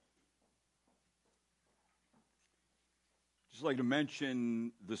just like to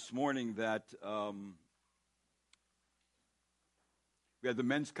mention this morning that we had the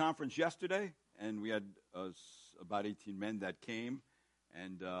men's conference yesterday, and we had about 18 men that came,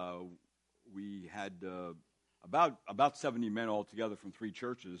 and we had about 70 men altogether from 3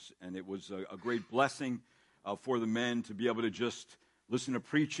 churches, and it was a great blessing for the men to be able to just listen to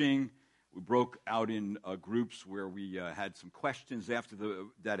preaching. We broke out in groups where we had some questions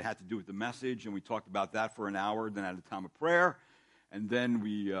that had to do with the message, and we talked about that for an hour, then had a time of prayer, and then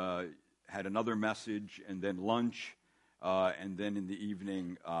we had another message, and then lunch, and then in the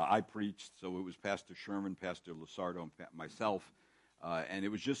evening I preached, so it was Pastor Sherman, Pastor Lusardo, and myself, and it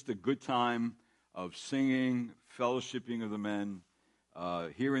was just a good time of singing, fellowshipping of the men,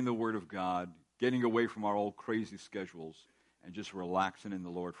 hearing the Word of God, getting away from our old crazy schedules, and just relaxing in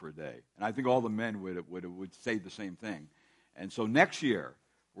the Lord for a day. And I think all the men would say the same thing. And so next year,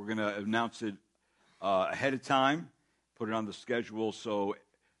 we're going to announce it ahead of time, put it on the schedule so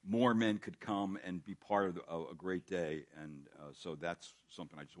more men could come and be part of a great day. And so that's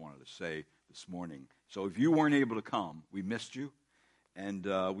something I just wanted to say this morning. So if you weren't able to come, we missed you, and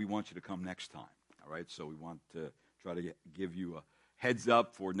we want you to come next time. All right? So we want to try to give you a heads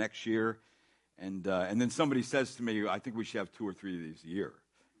up for next year. And then somebody says to me, I think we should have 2 or 3 of these a year.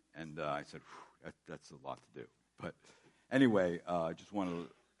 And I said, that's a lot to do. But anyway, I just want to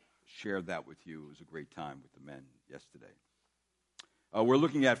share that with you. It was a great time with the men yesterday. We're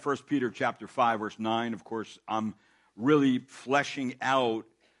looking at 1 Peter chapter 5, verse 9. Of course, I'm really fleshing out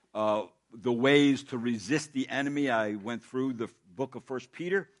the ways to resist the enemy. I went through the book of 1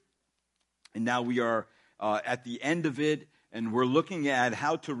 Peter, and now we are at the end of it. And we're looking at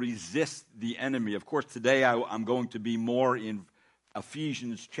how to resist the enemy. Of course, today I'm going to be more in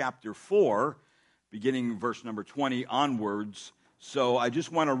Ephesians chapter 4, beginning verse number 20 onwards. So I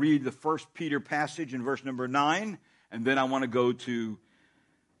just want to read the 1 Peter passage in verse number 9, and then I want to go to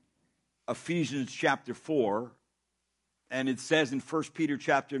Ephesians chapter 4. And it says in 1 Peter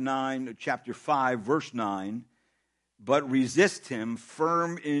chapter 5, verse 9, but resist him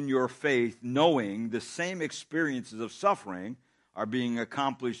firm in your faith, knowing the same experiences of suffering are being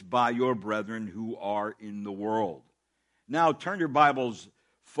accomplished by your brethren who are in the world. Now turn your Bibles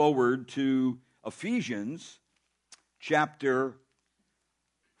forward to Ephesians chapter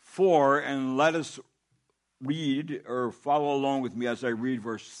 4, and let us read or follow along with me as I read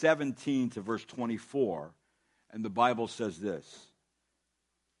verse 17 to verse 24. And the Bible says this.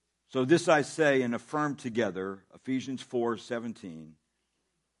 So this I say and affirm together, Ephesians 4:17,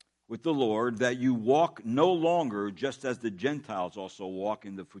 with the Lord, that you walk no longer just as the Gentiles also walk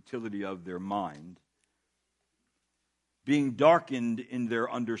in the futility of their mind, being darkened in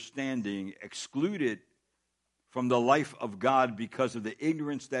their understanding, excluded from the life of God because of the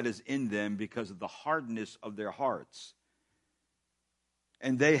ignorance that is in them, because of the hardness of their hearts.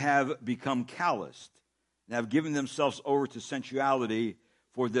 And they have become calloused and have given themselves over to sensuality,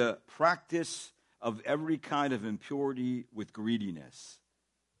 for the practice of every kind of impurity with greediness.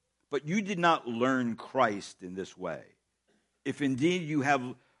 But you did not learn Christ in this way. If indeed you have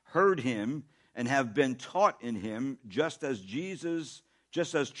heard him and have been taught in him, just as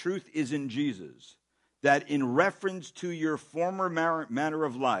truth is in Jesus, that in reference to your former manner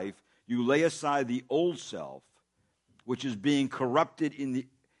of life, you lay aside the old self, which is being corrupted in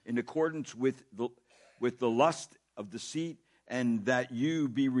accordance with the lust of deceit, and that you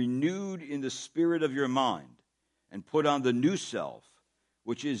be renewed in the spirit of your mind, and put on the new self,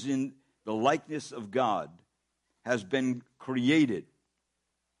 which is in the likeness of God, has been created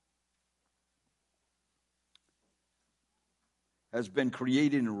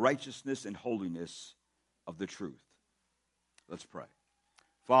in righteousness and holiness of the truth. Let's pray.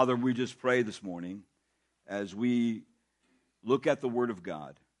 Father, we just pray this morning as we look at the Word of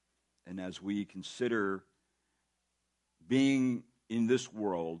God and as we consider being in this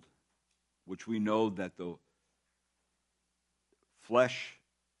world, which we know that the flesh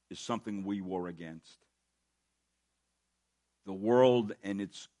is something we war against. The world and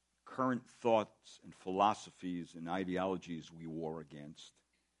its current thoughts and philosophies and ideologies we war against.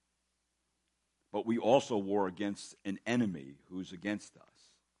 But we also war against an enemy who's against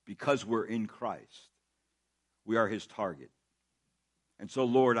us. Because we're in Christ, we are his target. And so,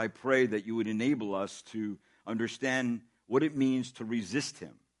 Lord, I pray that you would enable us to understand what it means to resist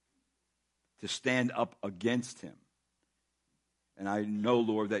him, to stand up against him. And I know,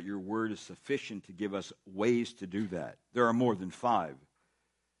 Lord, that your word is sufficient to give us ways to do that. There are more than 5.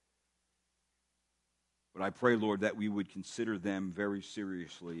 But I pray, Lord, that we would consider them very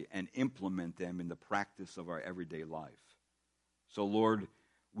seriously and implement them in the practice of our everyday life. So, Lord,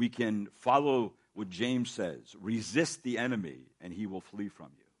 we can follow what James says. Resist the enemy, and he will flee from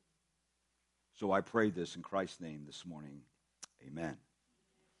you. So I pray this in Christ's name this morning. Amen.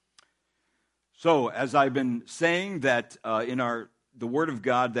 So, as I've been saying that in the Word of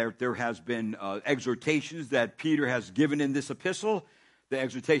God, there has been exhortations that Peter has given in this epistle, the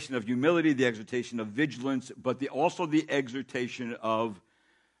exhortation of humility, the exhortation of vigilance, but also the exhortation of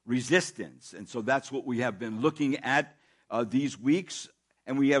resistance. And so that's what we have been looking at these weeks,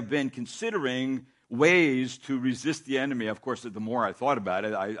 and we have been considering ways to resist the enemy. Of course, the more I thought about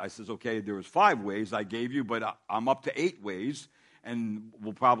it, I says, okay, there was 5 ways I gave you, but I'm up to 8 ways, and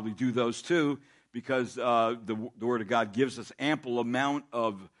we'll probably do those too, because the Word of God gives us ample amount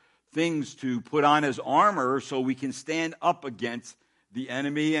of things to put on as armor so we can stand up against the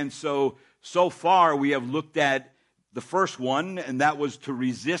enemy. And so far we have looked at the first one, and that was to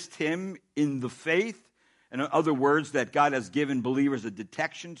resist him in the faith. In other words, that God has given believers a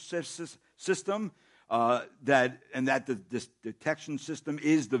detection system, this detection system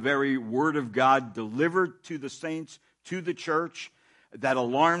is the very Word of God delivered to the saints, to the church. That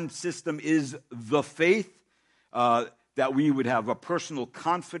alarm system is the faith, that we would have a personal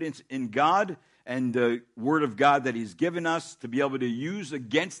confidence in God and the Word of God that He's given us to be able to use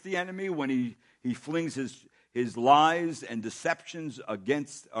against the enemy when he flings his lies and deceptions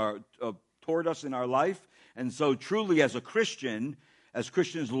against toward us in our life. And so truly as Christians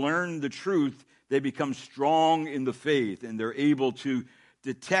learn the truth, they become strong in the faith, and they're able to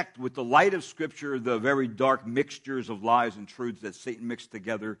detect with the light of Scripture the very dark mixtures of lies and truths that Satan mixed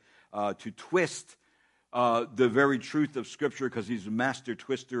together to twist the very truth of Scripture, because he's a master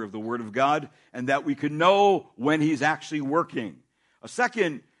twister of the Word of God, and that we could know when he's actually working. A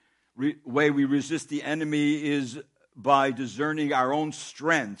second way we resist the enemy is by discerning our own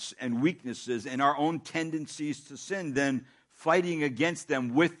strengths and weaknesses and our own tendencies to sin, then fighting against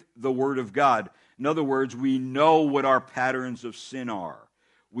them with the Word of God. In other words, we know what our patterns of sin are.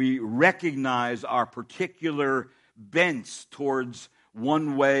 We recognize our particular bents towards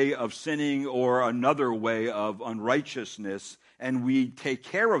one way of sinning or another way of unrighteousness, and we take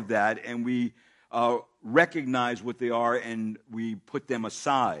care of that, and we recognize what they are, and we put them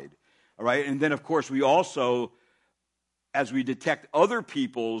aside. All right, and then, of course, we also, as we detect other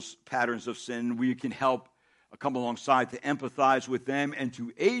people's patterns of sin, we can help come alongside to empathize with them and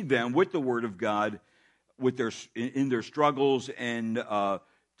to aid them with the Word of God in their struggles, and to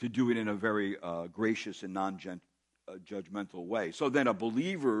do it in a very gracious and non-judgmental way. So then a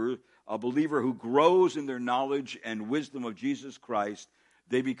believer who grows in their knowledge and wisdom of Jesus Christ,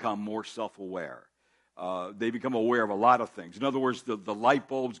 they become more self-aware. They become aware of a lot of things. In other words, the light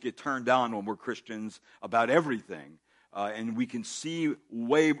bulbs get turned on when we're Christians about everything. And we can see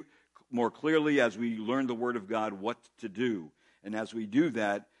way more clearly as we learn the Word of God what to do. And as we do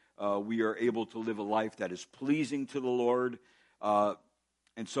that, we are able to live a life that is pleasing to the Lord.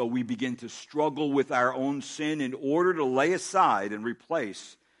 And so we begin to struggle with our own sin in order to lay aside and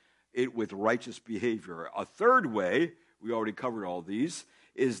replace it with righteous behavior. A third way, we already covered all these,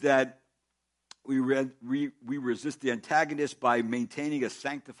 is that we resist the antagonist by maintaining a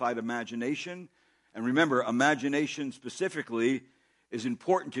sanctified imagination. And remember, imagination specifically is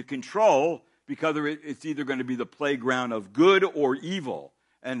important to control, because it's either going to be the playground of good or evil.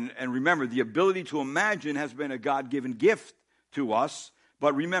 And remember, the ability to imagine has been a God-given gift to us.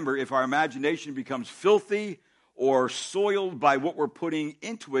 But remember, if our imagination becomes filthy or soiled by what we're putting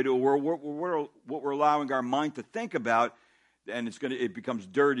into it, or what we're allowing our mind to think about, and it becomes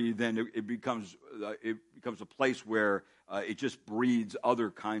dirty, then it becomes a place where it just breeds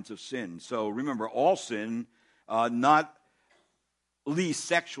other kinds of sin. So remember, all sin, not least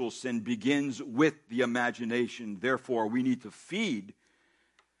sexual sin, begins with the imagination. Therefore, we need to feed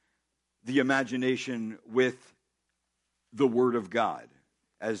the imagination with the Word of God.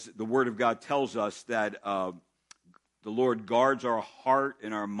 As the Word of God tells us that the Lord guards our heart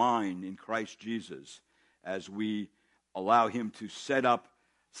and our mind in Christ Jesus as we allow Him to set up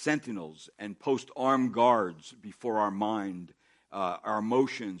sentinels and post armed guards before our mind, our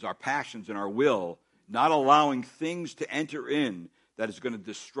emotions, our passions, and our will, not allowing things to enter in that is going to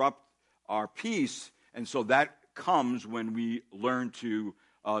disrupt our peace. And so that comes when we learn to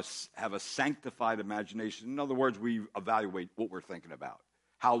have a sanctified imagination. In other words, we evaluate what we're thinking about,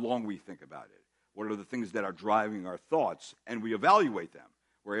 how long we think about it, what are the things that are driving our thoughts, and we evaluate them.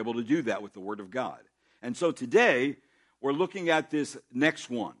 We're able to do that with the Word of God. And so today, we're looking at this next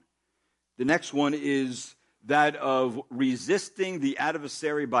one. The next one is that of resisting the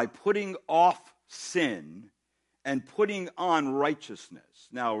adversary by putting off sin and putting on righteousness.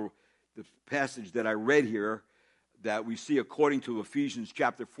 Now, the passage that I read here, that we see according to Ephesians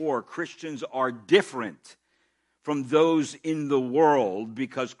chapter 4, Christians are different from those in the world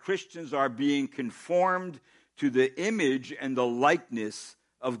because Christians are being conformed to the image and the likeness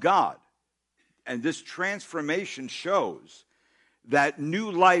of God. And this transformation shows that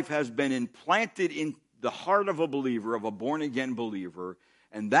new life has been implanted in the heart of a believer, of a born-again believer,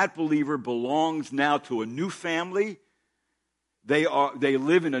 and that believer belongs now to a new family. They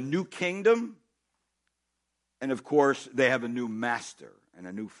live in a new kingdom, and of course, they have a new master and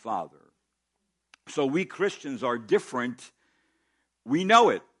a new father. So we Christians are different. We know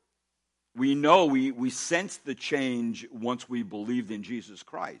it. We know, we sense the change once we believed in Jesus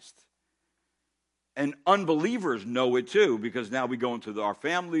Christ. And unbelievers know it too, because now we go into our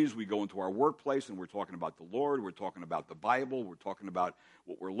families, we go into our workplace, and we're talking about the Lord, we're talking about the Bible, we're talking about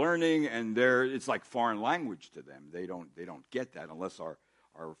what we're learning, and it's like foreign language to them. They don't get that unless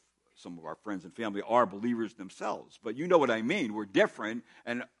some of our friends and family are believers themselves. But you know what I mean. We're different,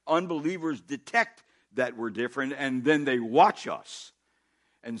 and unbelievers detect that we're different, and then they watch us.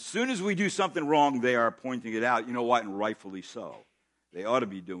 And as soon as we do something wrong, they are pointing it out. You know what? And rightfully so. They ought to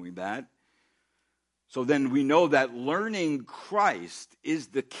be doing that. So then we know that learning Christ is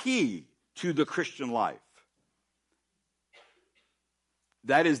the key to the Christian life.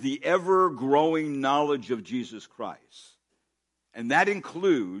 That is the ever-growing knowledge of Jesus Christ. And that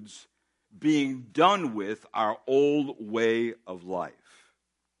includes being done with our old way of life.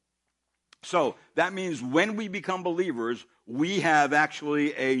 So that means when we become believers, we have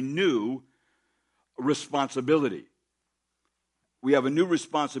actually a new responsibility. We have a new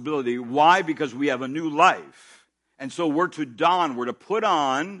responsibility. Why? Because we have a new life. And so we're to put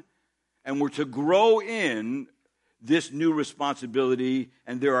on, and we're to grow in this new responsibility.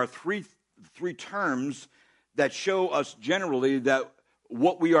 And there are three terms that show us generally that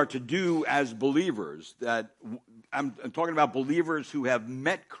what we are to do as believers. That I'm talking about believers who have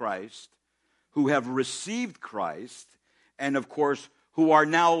met Christ, who have received Christ, and of course, who are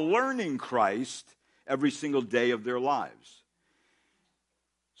now learning Christ every single day of their lives.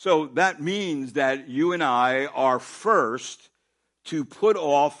 So that means that you and I are first to put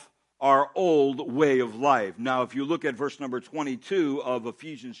off our old way of life. Now, if you look at verse number 22 of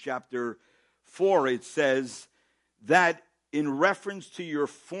Ephesians chapter 4, it says that in reference to your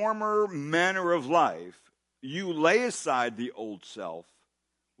former manner of life, you lay aside the old self,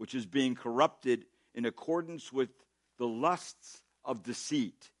 which is being corrupted in accordance with the lusts of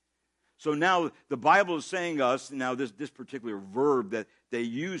deceit. So now the Bible is saying us, now this particular verb that they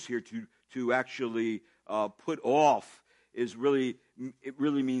use here to actually put off it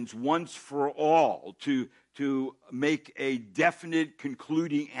really means once for all, to make a definite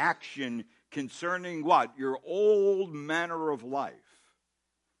concluding action concerning what? Your old manner of life.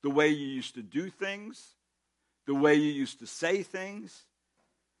 The way you used to do things, the way you used to say things,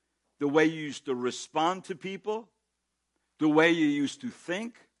 the way you used to respond to people, the way you used to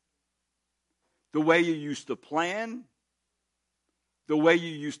think, the way you used to plan, the way you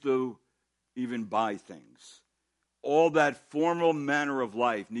used to even buy things. All that formal manner of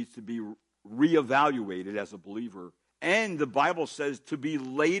life needs to be reevaluated as a believer. And the Bible says to be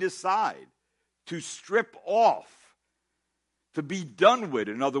laid aside, to strip off, to be done with.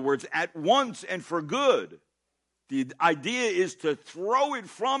 In other words, at once and for good. The idea is to throw it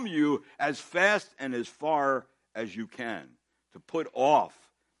from you as fast and as far as you can. To put off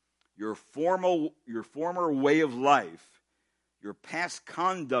your former way of life, your past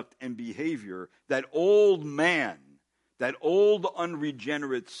conduct and behavior, that old man, that old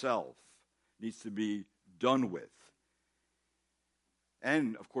unregenerate self needs to be done with.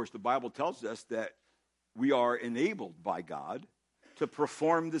 And, of course, the Bible tells us that we are enabled by God to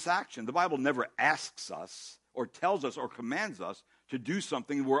perform this action. The Bible never asks us or tells us or commands us to do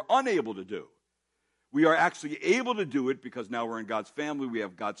something we're unable to do. We are actually able to do it because now we're in God's family, we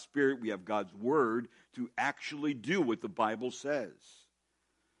have God's Spirit, we have God's Word to actually do what the Bible says.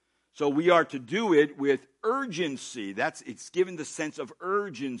 So we are to do it with urgency. It's given the sense of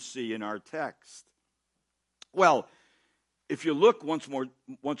urgency in our text. Well, if you look once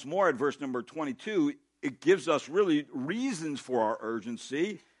more at verse number 22, it gives us really reasons for our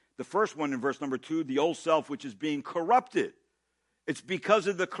urgency. The first one in verse number 2, the old self which is being corrupted. It's because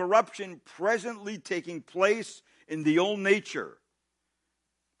of the corruption presently taking place in the old nature.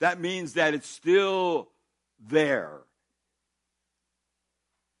 That means that it's still there.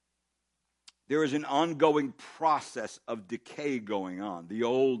 There is an ongoing process of decay going on. The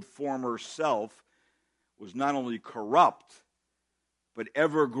old former self was not only corrupt, but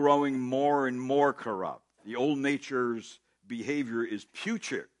ever growing more and more corrupt. The old nature's behavior is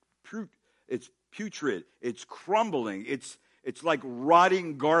putrid. It's putrid. It's crumbling. It's like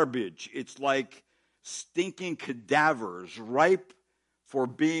rotting garbage. It's like stinking cadavers ripe for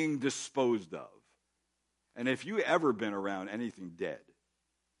being disposed of. And if you ever been around anything dead,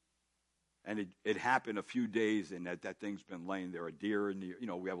 and it happened a few days and that thing's been laying there, a deer,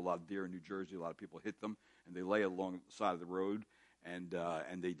 we have a lot of deer in New Jersey, a lot of people hit them, and they lay along the side of the road, and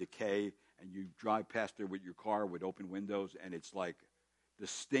they decay, and you drive past there with your car with open windows, and it's like the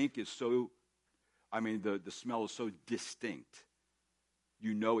stink is so, the smell is so distinct.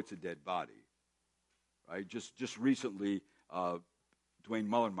 You know it's a dead body, right? Just recently, Dwayne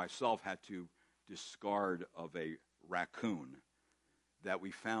Muller and myself had to discard of a raccoon that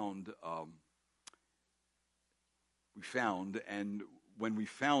we found, and when we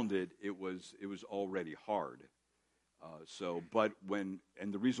found it, it was already hard.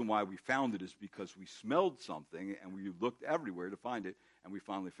 And the reason why we found it is because we smelled something, and we looked everywhere to find it, and we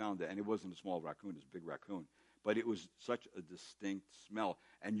finally found it. And it wasn't a small raccoon; it was a big raccoon. But it was such a distinct smell,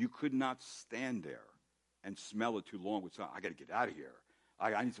 and you could not stand there and smell it too long. I got to get out of here.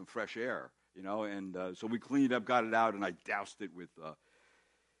 I need some fresh air, And so we cleaned it up, got it out, and I doused it with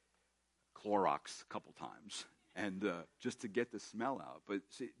Clorox a couple times, and just to get the smell out. But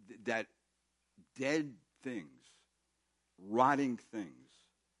see, that dead things, rotting things,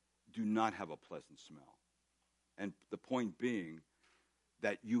 do not have a pleasant smell. And the point being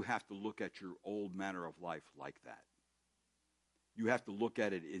that you have to look at your old manner of life like that. You have to look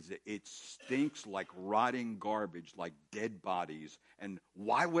at it as it stinks like rotting garbage, like dead bodies. And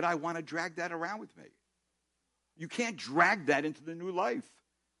why would I want to drag that around with me? You can't drag that into the new life.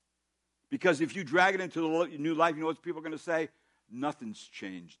 Because if you drag it into the new life, you know what people are going to say? Nothing's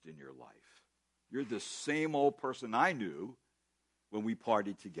changed in your life. You're the same old person I knew when we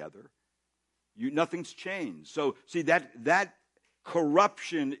partied together. Nothing's changed. So, see, that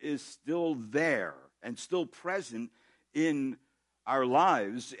corruption is still there and still present in our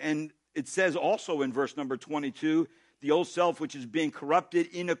lives. And it says also in verse number 22, the old self which is being corrupted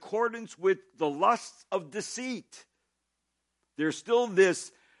in accordance with the lusts of deceit. There's still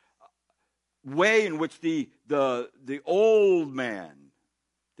this way in which the old man,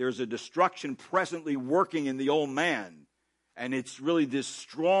 there's a destruction presently working in the old man. And it's really this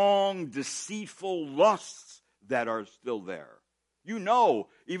strong, deceitful lusts that are still there.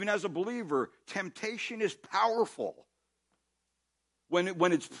 Even as a believer, temptation is powerful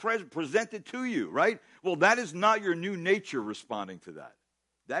when it's presented to you, right? Well, that is not your new nature responding to that.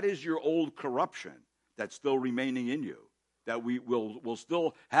 That is your old corruption that's still remaining in you, that we will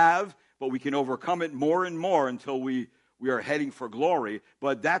still have, but we can overcome it more and more until we are heading for glory.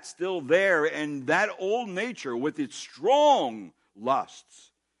 But that's still there, and that old nature with its strong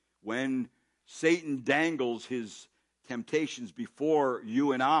lusts, when Satan dangles his temptations before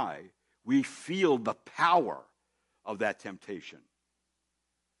you and I, we feel the power of that temptation.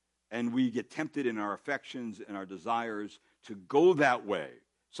 And we get tempted in our affections and our desires to go that way.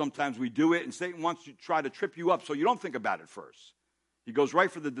 Sometimes we do it, and Satan wants to try to trip you up so you don't think about it first. He goes right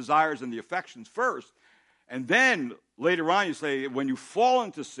for the desires and the affections first. And then later on you say, when you fall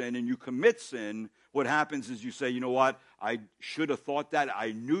into sin and you commit sin, what happens is you say, you know what, I should have thought that.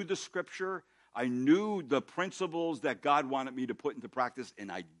 I knew the scripture. I knew the principles that God wanted me to put into practice,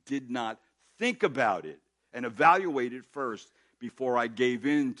 and I did not think about it and evaluate it first before I gave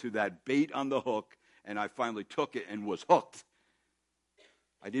in to that bait on the hook, and I finally took it and was hooked.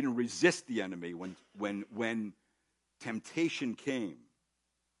 I didn't resist the enemy when temptation came.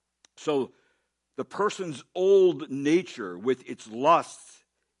 So the person's old nature with its lusts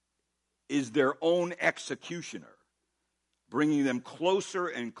is their own executioner, bringing them closer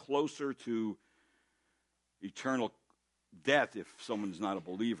and closer to eternal death if someone's not a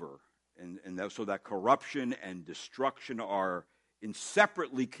believer. So that corruption and destruction are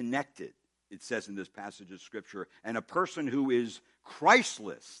inseparably connected, it says in this passage of Scripture. And a person who is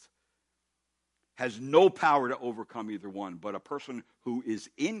Christless has no power to overcome either one. But a person who is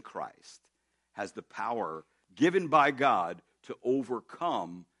in Christ has the power given by God to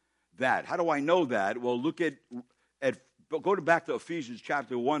overcome that. How do I know that? Well, go back to Ephesians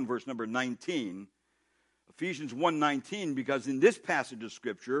chapter 1, verse number 19. Ephesians 1:19, because in this passage of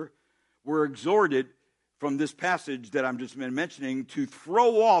Scripture, we're exhorted from this passage that I'm just mentioning to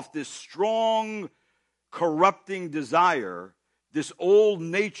throw off this strong, corrupting desire, this old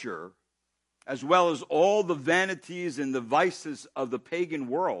nature, as well as all the vanities and the vices of the pagan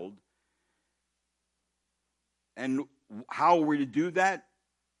world. And how are we to do that?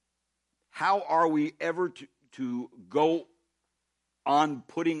 How are we ever to go on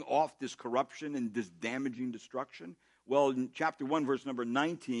putting off this corruption and this damaging destruction? Well, in chapter 1, verse number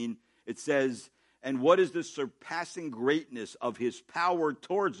 19, it says, And what is the surpassing greatness of his power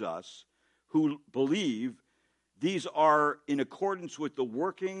towards us who believe? These are in accordance with the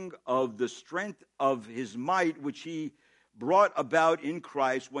working of the strength of his might, which he brought about in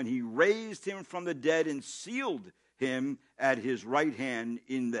Christ when he raised him from the dead and sealed him at his right hand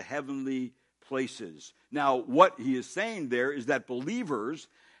in the heavenly places. Now, what he is saying there is that believers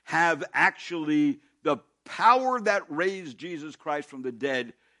have actually the power that raised Jesus Christ from the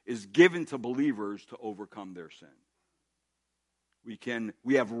dead is given to believers to overcome their sin.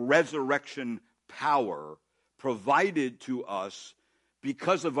 We have resurrection power provided to us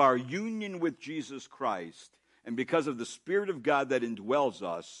because of our union with Jesus Christ and because of the Spirit of God that indwells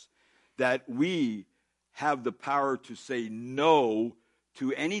us, that we have the power to say no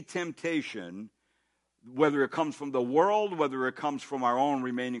to any temptation, whether it comes from the world, whether it comes from our own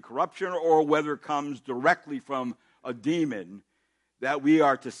remaining corruption, or whether it comes directly from a demon, that we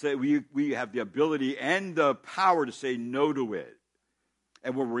are to say, we have the ability and the power to say no to it.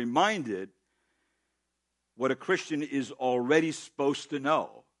 And we're reminded what a Christian is already supposed to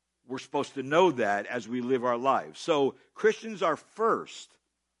know. We're supposed to know that as we live our lives. So Christians are first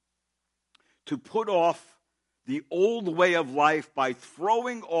to put off the old way of life by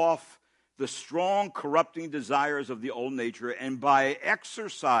throwing off the strong corrupting desires of the old nature and by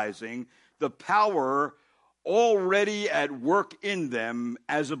exercising the power already at work in them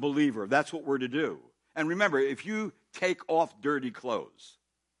as a believer. That's what we're to do. And remember, if you take off dirty clothes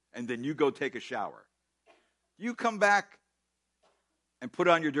and then you go take a shower, you come back and put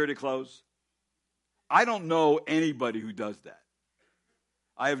on your dirty clothes? I don't know anybody who does that.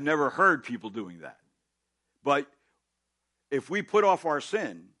 I have never heard people doing that. But if we put off our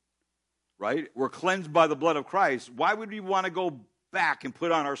sin, right, we're cleansed by the blood of Christ, why would we want to go back and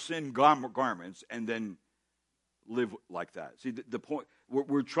put on our sin garments and then live like that? See, the point,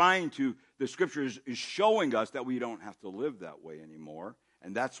 we're trying to, the Scripture is showing us that we don't have to live that way anymore.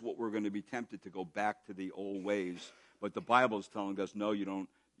 And that's what we're going to be tempted to go back to the old ways. But the Bible is telling us, no, you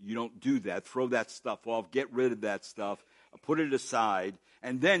don't do that. Throw that stuff off. Get rid of that stuff. Put it aside.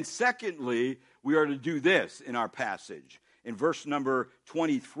 And then secondly, we are to do this in our passage. In verse number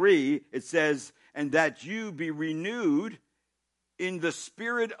 23, it says, and that you be renewed in the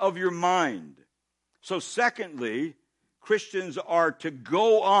spirit of your mind. So secondly, Christians are to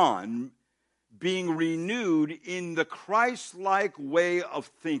go on being renewed in the Christ-like way of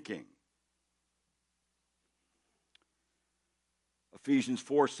thinking. Ephesians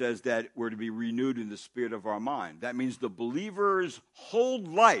 4 says that we're to be renewed in the spirit of our mind. That means the believer's whole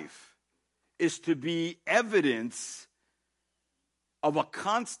life is to be evidence of a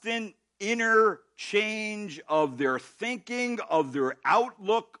constant inner change of their thinking, of their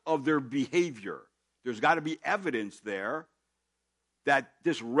outlook, of their behavior. There's got to be evidence there that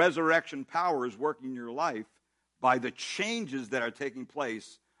this resurrection power is working in your life by the changes that are taking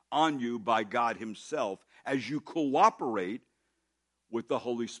place on you by God himself as you cooperate with the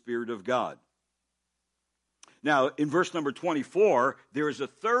Holy Spirit of God. Now, in verse number 24, there is a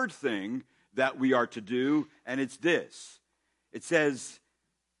third thing that we are to do, and it's this. It says,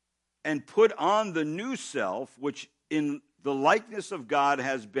 and put on the new self, which in the likeness of God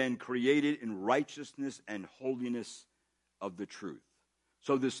has been created in righteousness and holiness of the truth.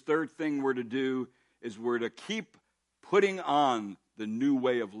 So this third thing we're to do is we're to keep putting on the new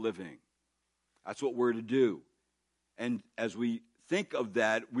way of living. That's what we're to do. And as we think of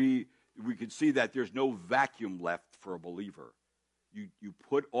that, we can see that there's no vacuum left for a believer. You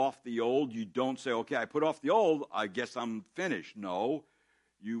put off the old. You don't say, okay, I put off the old, I guess I'm finished. No.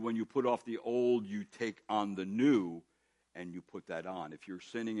 When you put off the old, you take on the new, and you put that on. If you're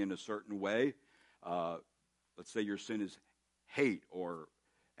sinning in a certain way, let's say your sin is hate,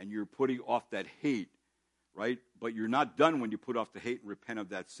 and you're putting off that hate, right? But you're not done when you put off the hate and repent of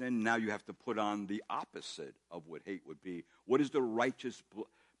that sin. Now you have to put on the opposite of what hate would be. What is the righteous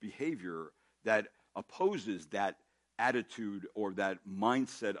behavior that opposes that attitude or that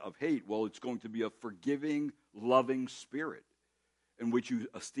mindset of hate? Well, it's going to be a forgiving, loving spirit in which you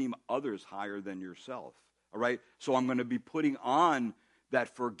esteem others higher than yourself. All right? So I'm going to be putting on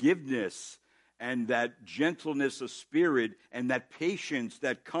that forgiveness and that gentleness of spirit and that patience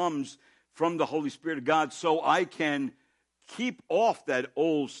that comes from the Holy Spirit of God so I can keep off that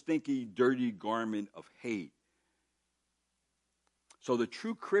old, stinky, dirty garment of hate. So the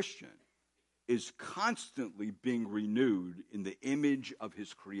true Christian is constantly being renewed in the image of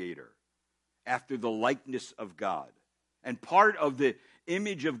his Creator, after the likeness of God. And part of the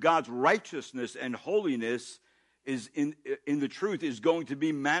image of God's righteousness and holiness is in the truth is going to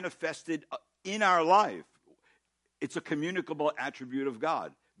be manifested in our life. It's a communicable attribute of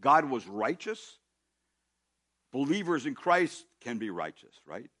God. God was righteous, believers in Christ can be righteous,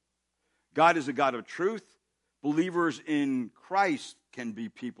 right? God is a God of truth. Believers in Christ can be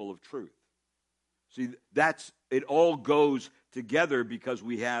people of truth. See, it all goes together because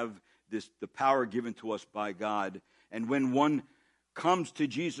we have the power given to us by God. And when one comes to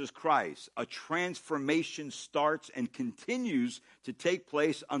Jesus Christ, a transformation starts and continues to take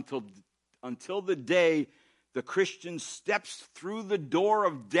place until the day the Christian steps through the door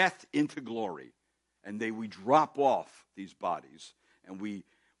of death into glory. And we drop off these bodies and we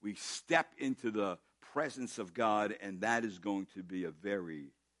step into the presence of God, and that is going to be a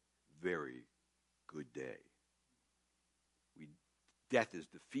very, very good day. Death is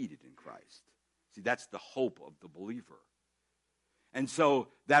defeated in Christ. See, that's the hope of the believer. And so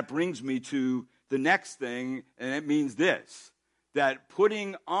that brings me to the next thing, and it means this, that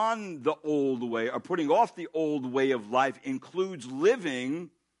putting on the old way, or putting off the old way of life, includes living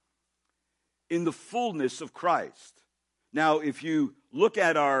in the fullness of Christ. Now, if you look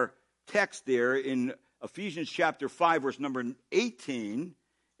at our text there in Ephesians chapter 5, verse number 18,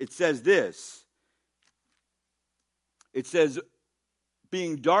 it says this. It says,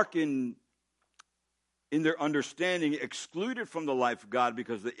 being darkened in their understanding, excluded from the life of God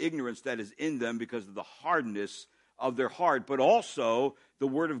because of the ignorance that is in them, because of the hardness of their heart. But also, the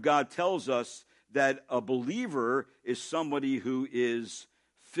Word of God tells us that a believer is somebody who is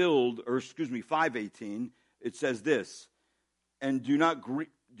filled, 5:18, it says this, and do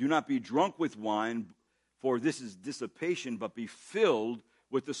not be drunk with wine, for this is dissipation, but be filled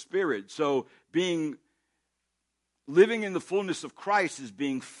with the Spirit. So living in the fullness of Christ is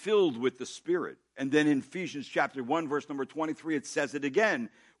being filled with the Spirit. And then in Ephesians chapter 1, verse number 23, it says it again,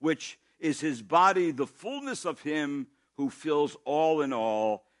 which is his body, the fullness of him who fills all in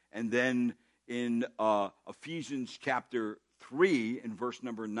all. And then in Ephesians chapter 3, in verse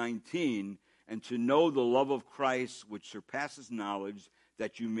number 19, and to know the love of Christ, which surpasses knowledge,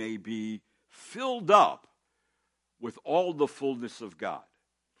 that you may be filled up with all the fullness of God.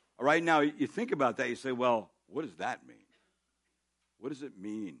 All right, now you think about that, you say, well, what does that mean? What does it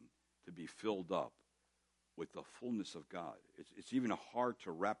mean to be filled up with the fullness of God? It's even hard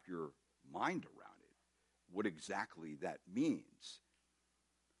to wrap your mind around it, what exactly that means.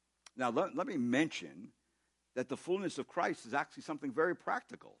 Now, let me mention that the fullness of Christ is actually something very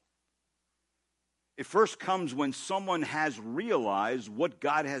practical. It first comes when someone has realized what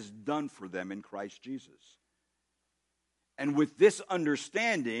God has done for them in Christ Jesus. And with this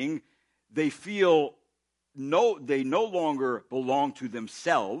understanding, they no longer belong to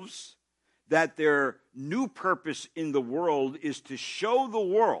themselves, that their new purpose in the world is to show the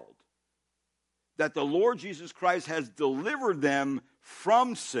world that the Lord Jesus Christ has delivered them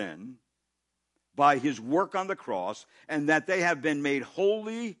from sin by his work on the cross, and that they have been made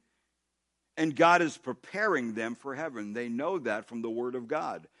holy, and God is preparing them for heaven. They know that from the Word of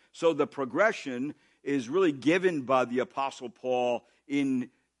God. So the progression is really given by the Apostle Paul in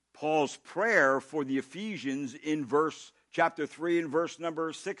Paul's prayer for the Ephesians in chapter 3 and verse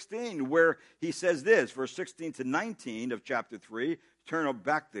number 16, where he says this, verse 16 to 19 of chapter 3, turn up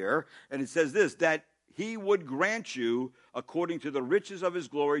back there, and it says this, that he would grant you, according to the riches of his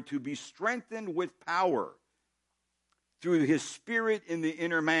glory, to be strengthened with power through his Spirit in the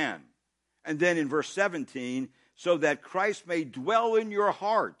inner man. And then in verse 17, so that Christ may dwell in your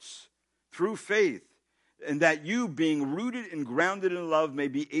hearts through faith, and that you, being rooted and grounded in love, may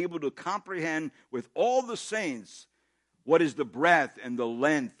be able to comprehend with all the saints what is the breadth and the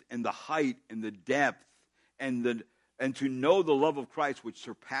length and the height and the depth, and to know the love of Christ which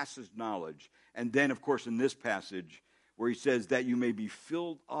surpasses knowledge. And then, of course, in this passage where he says that you may be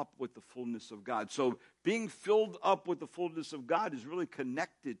filled up with the fullness of God. So being filled up with the fullness of God is really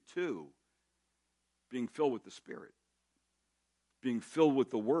connected to being filled with the Spirit, being filled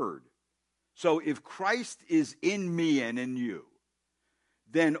with the Word. So if Christ is in me and in you,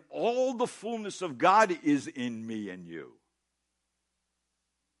 then all the fullness of God is in me and you.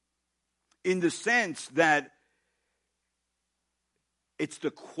 In the sense that it's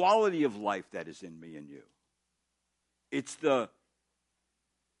the quality of life that is in me and you. It's the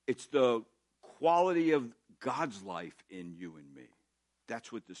quality of God's life in you and me.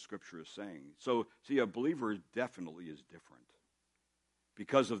 That's what the scripture is saying. So, see, a believer definitely is different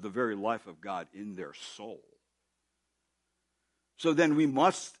because of the very life of God in their soul. So then we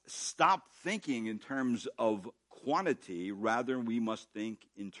must stop thinking in terms of quantity, rather we must think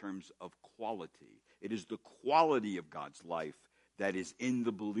in terms of quality. It is the quality of God's life that is in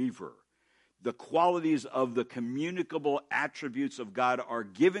the believer. The qualities of the communicable attributes of God are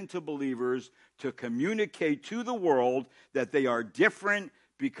given to believers to communicate to the world that they are different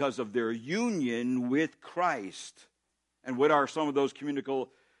because of their union with Christ. And what are some of those communicable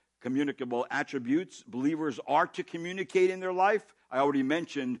attributes believers are to communicate in their life? I already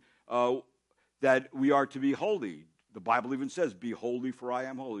mentioned that we are to be holy. The Bible even says, "Be holy, for I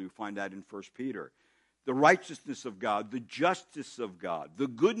am holy." We find that in 1 Peter. The righteousness of God, the justice of God, the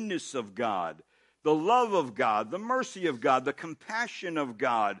goodness of God, the love of God, the mercy of God, the compassion of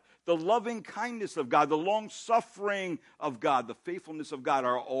God, the loving kindness of God, the long-suffering of God, the faithfulness of God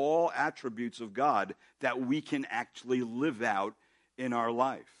are all attributes of God that we can actually live out in our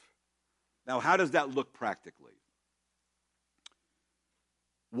life. Now, how does that look practically?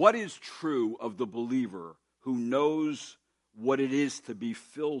 What is true of the believer who knows what it is to be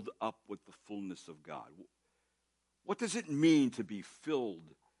filled up with the fullness of God? What does it mean to be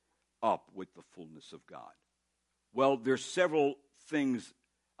filled up with the fullness of God? Well, there's several things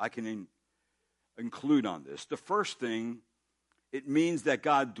I can include on this. The first thing, it means that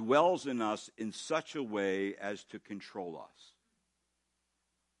God dwells in us in such a way as to control us.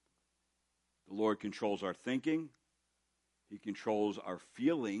 The Lord controls our thinking. He controls our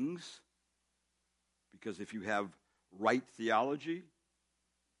feelings. Because if you have right theology,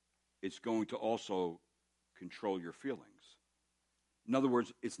 it's going to also control your feelings. In other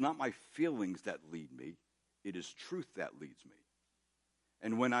words, it's not my feelings that lead me. It is truth that leads me.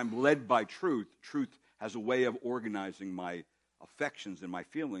 And when I'm led by truth, truth has a way of organizing my affections and my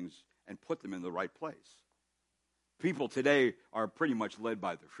feelings and put them in the right place. People today are pretty much led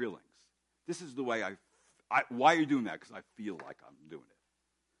by their feelings. This is the way why are you doing that? Because I feel like I'm doing it.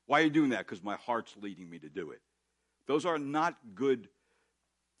 Why are you doing that? Because my heart's leading me to do it. Those are not good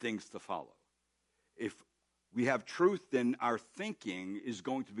things to follow. If we have truth, then our thinking is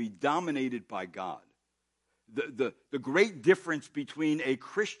going to be dominated by God. The great difference between a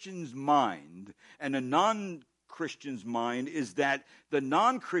Christian's mind and a non-Christian's mind is that the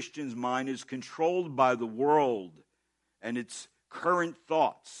non-Christian's mind is controlled by the world and its current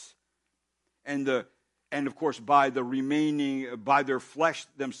thoughts, and of course by their flesh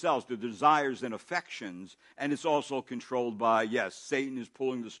themselves, their desires and affections, and it's also controlled by, yes, Satan is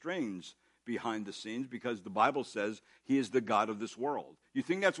pulling the strings behind the scenes because the Bible says he is the God of this world. You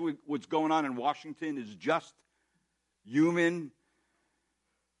think that's what's going on in Washington is just human,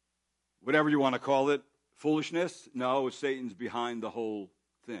 whatever you want to call it, foolishness? No, Satan's behind the whole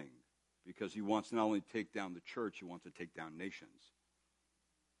thing because he wants to not only take down the church, he wants to take down nations.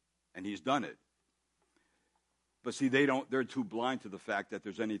 And he's done it. But see, they're too blind to the fact that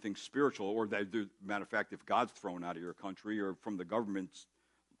there's anything spiritual, or that, matter of fact, if God's thrown out of your country or from the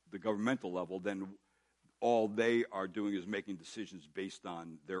governmental level, then all they are doing is making decisions based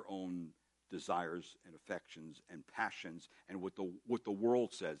on their own desires and affections and passions and what the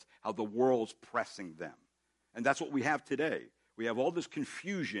world says, how the world's pressing them. And that's what we have today. We have all this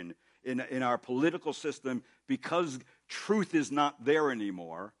confusion in our political system because truth is not there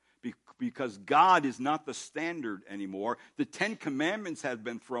anymore, because God is not the standard anymore. The 10 Commandments have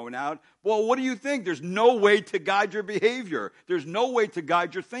been thrown out. Well, what do you think? There's no way to guide your behavior. There's no way to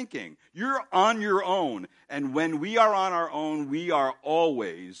guide your thinking. You're on your own. And when we are on our own, we are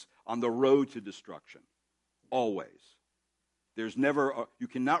always on the road to destruction. Always. You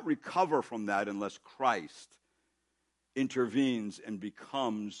cannot recover from that unless Christ intervenes and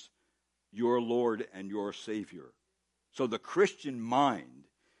becomes your Lord and your Savior. So the Christian mind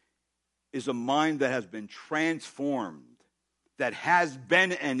is a mind that has been transformed, that has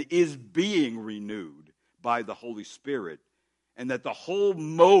been and is being renewed by the Holy Spirit, and that the whole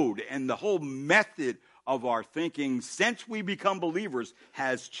mode and the whole method of our thinking since we become believers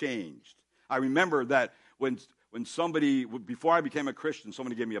has changed. I remember that when before I became a Christian,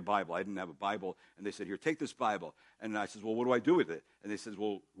 somebody gave me a Bible. I didn't have a Bible, and they said, "Here, take this Bible." And I said, "Well, what do I do with it?" And they said,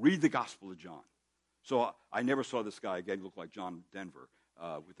 "Well, read the Gospel of John." So I never saw this guy again. He looked like John Denver.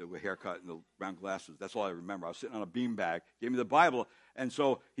 With the haircut and the round glasses. That's all I remember. I was sitting on a beanbag, gave me the Bible, and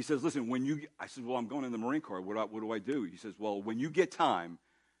so he says, "Listen, I said, "Well, I'm going in the Marine Corps. What do I do?" He says, "Well, when you get time,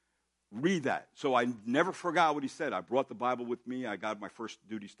 read that." So I never forgot what he said. I brought the Bible with me. I got my first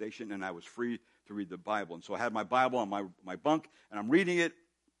duty station, and I was free to read the Bible. And so I had my Bible on my bunk, and I'm reading it,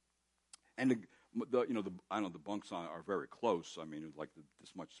 and the bunks are very close. I mean, it's like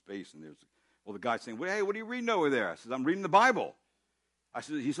this much space, and the guy's saying, "Well, hey, what are you reading over there?" I said, "I'm reading the Bible."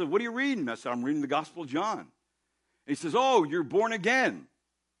 He said, "What are you reading?" I said, "I'm reading the Gospel of John." And he says, "Oh, you're born again."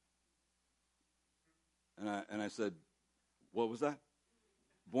 And I said, "What was that?"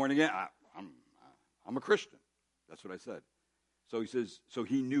 "Born again? I'm a Christian." That's what I said. So he says, so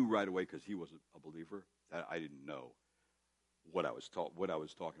he knew right away because he was a believer that I didn't know what I was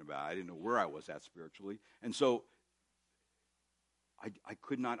talking about. I didn't know where I was at spiritually. And so I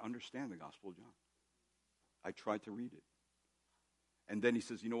could not understand the Gospel of John. I tried to read it. And then he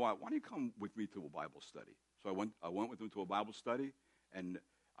says, you know what, why don't you come with me to a Bible study? So I went with him to a Bible study, and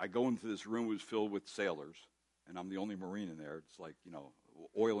I go into this room that was filled with sailors, and I'm the only Marine in there. It's like,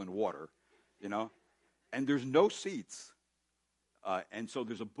 oil and water, and there's no seats. And so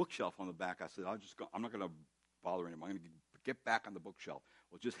there's a bookshelf on the back. I said, I'm not going to bother anyone. I'm going to get back on the bookshelf.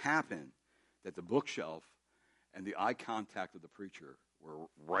 Well, it just happened that the bookshelf and the eye contact of the preacher were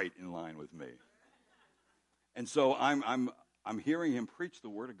right in line with me. And so I'm hearing him preach the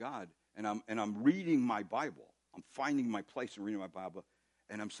Word of God, and I'm reading my Bible. I'm finding my place and reading my Bible,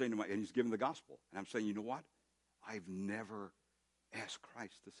 and I'm saying and he's giving the gospel, and I'm saying, you know what? I've never asked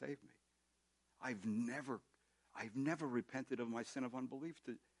Christ to save me. I've never repented of my sin of unbelief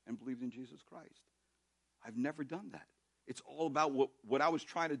and believed in Jesus Christ. I've never done that. It's all about what I was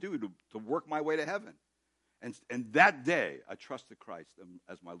trying to do to work my way to heaven. And that day, I trusted Christ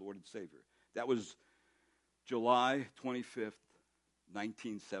as my Lord and Savior. That was July 25th,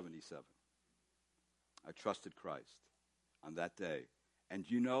 1977. I trusted Christ on that day. And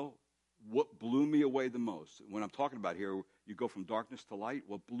you know what blew me away the most? When I'm talking about here, you go from darkness to light.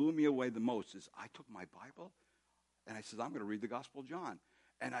 What blew me away the most is I took my Bible, and I said, I'm going to read the Gospel of John.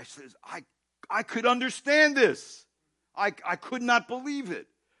 And I says, I could understand this. I could not believe it.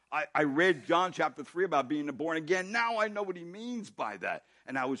 I read John chapter 3 about being born again. Now I know what he means by that.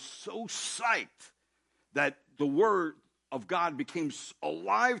 And I was so psyched that the Word of God became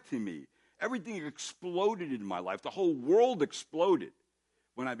alive to me. Everything exploded in my life. The whole world exploded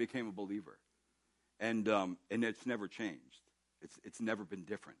when I became a believer. And it's never changed. It's never been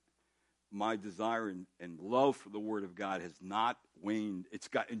different. My desire and love for the Word of God has not waned. It's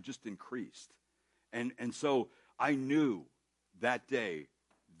just increased. And so I knew that day,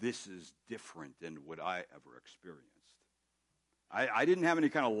 this is different than what I ever experienced. I didn't have any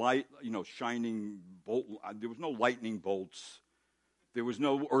kind of light, shining bolt. There was no lightning bolts. There was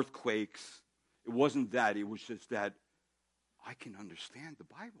no earthquakes. It wasn't that. It was just that I can understand the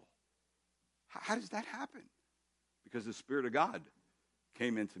Bible. How does that happen? Because the Spirit of God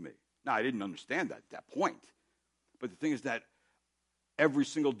came into me. Now, I didn't understand that at that point. But the thing is that every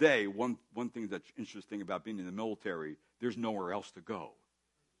single day, one thing that's interesting about being in the military, there's nowhere else to go.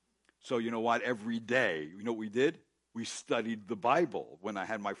 So you know what? Every day, you know what we did? We studied the Bible when I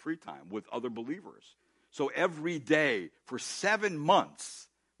had my free time with other believers. So every day for 7 months,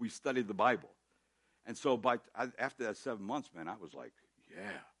 we studied the Bible. And so after that 7 months, man, I was like,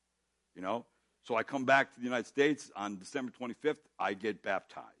 yeah, So I come back to the United States on December 25th. I get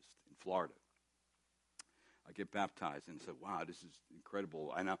baptized in Florida. I get baptized and said, wow, this is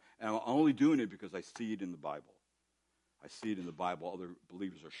incredible. And I'm only doing it because I see it in the Bible. I see it in the Bible. Other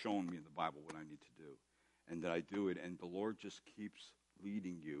believers are showing me in the Bible what I need to do. And that I do it. And the Lord just keeps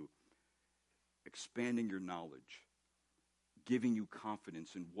leading you, expanding your knowledge, giving you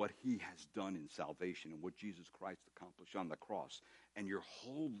confidence in what he has done in salvation and what Jesus Christ accomplished on the cross. And your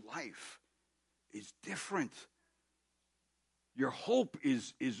whole life is different. Your hope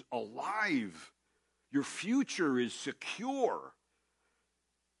is alive. Your future is secure.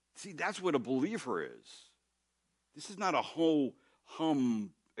 See, that's what a believer is. This is not a whole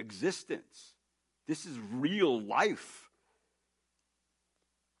hum existence. This is real life.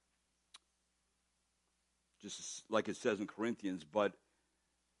 Just like it says in Corinthians, but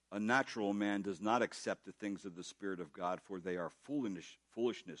a natural man does not accept the things of the Spirit of God, for they are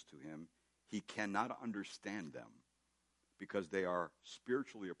foolishness to him. He cannot understand them because they are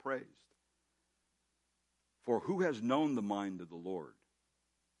spiritually appraised. For who has known the mind of the Lord,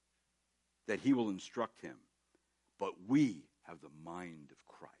 that he will instruct him? But we have the mind of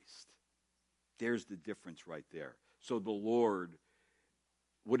Christ. There's the difference right there. So the Lord,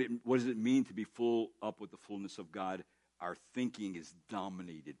 what does it mean to be full up with the fullness of God? Our thinking is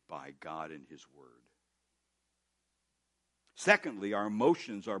dominated by God and his word. Secondly, our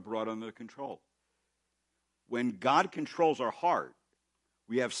emotions are brought under control. When God controls our heart,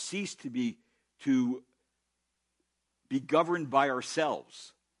 we have ceased to be governed by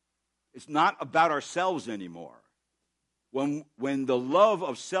ourselves. It's not about ourselves anymore. When the love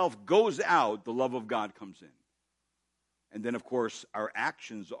of self goes out, the love of God comes in. And then, of course, our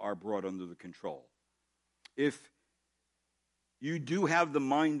actions are brought under the control. If you do have the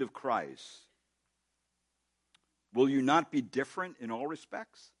mind of Christ, will you not be different in all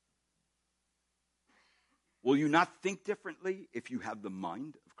respects? Will you not think differently if you have the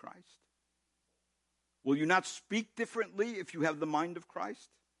mind of Christ? Will you not speak differently if you have the mind of Christ?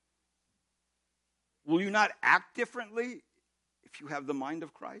 Will you not act differently if you have the mind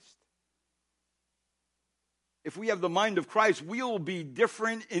of Christ? If we have the mind of Christ, we will be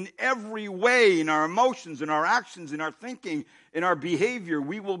different in every way, in our emotions, in our actions, in our thinking, in our behavior.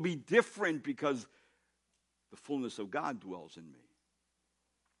 We will be different because the fullness of God dwells in me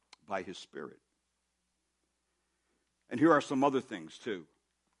by his Spirit. And here are some other things too.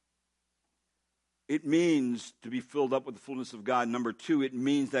 It means to be filled up with the fullness of God. Number two, it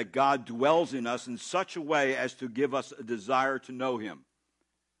means that God dwells in us in such a way as to give us a desire to know him.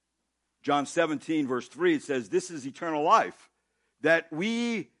 John 17, verse 3, it says, "This is eternal life, that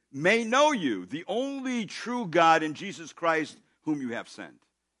we may know you, the only true God in Jesus Christ, whom you have sent."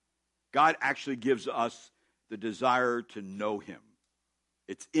 God actually gives us the desire to know him.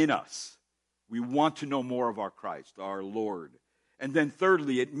 It's in us. We want to know more of our Christ, our Lord. And then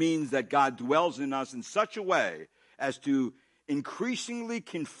thirdly, it means that God dwells in us in such a way as to increasingly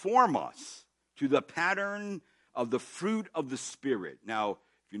conform us to the pattern of the fruit of the Spirit. Now,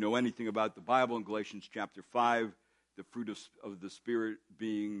 if you know anything about the Bible, in Galatians chapter 5, the fruit of the Spirit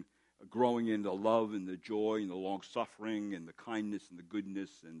being growing in the love and the joy and the long-suffering and the kindness and the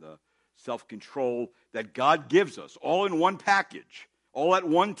goodness and the self-control that God gives us, all in one package, all at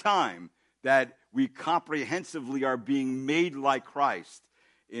one time, that we comprehensively are being made like Christ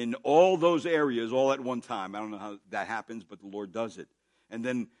in all those areas all at one time. I don't know how that happens, but the Lord does it. And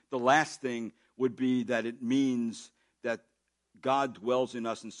then the last thing would be that it means that God dwells in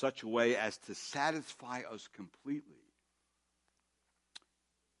us in such a way as to satisfy us completely.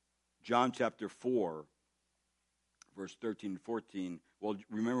 John chapter 4, verse 13 and 14. Well,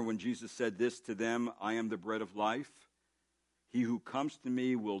 remember when Jesus said this to them, "I am the bread of life. He who comes to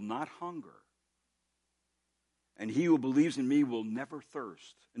me will not hunger, and he who believes in me will never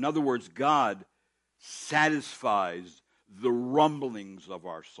thirst." In other words, God satisfies the rumblings of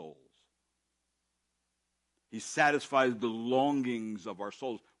our souls. He satisfies the longings of our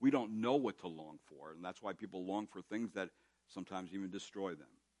souls. We don't know what to long for, and that's why people long for things that sometimes even destroy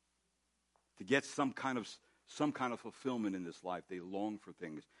them. To get some kind of fulfillment in this life, they long for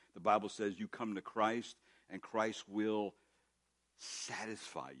things. The Bible says you come to Christ, and Christ will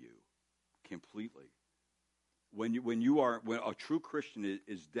satisfy you completely. When a true Christian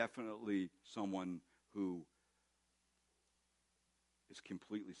is definitely someone who is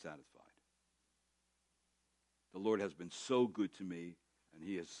completely satisfied. The Lord has been so good to me, and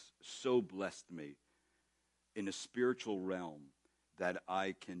he has so blessed me in a spiritual realm that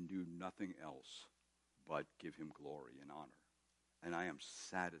I can do nothing else but give him glory and honor. And I am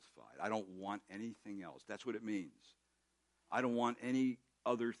satisfied. I don't want anything else. That's what it means. I don't want any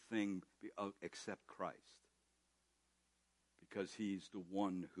other thing except Christ, because he's the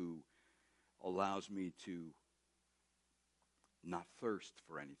one who allows me to not thirst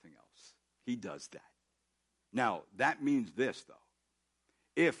for anything else. He does that. Now, that means this, though.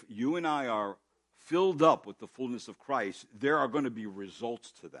 If you and I are filled up with the fullness of Christ, there are going to be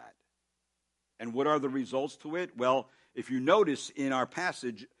results to that. And what are the results to it? Well, if you notice in our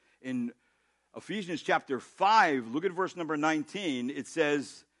passage in Ephesians chapter 5, look at verse number 19. It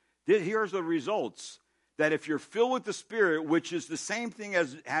says, here's the results. That if you're filled with the Spirit, which is the same thing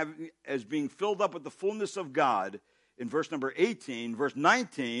as being filled up with the fullness of God, in verse number 18, verse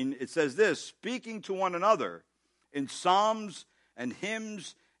 19, it says this: "Speaking to one another in psalms and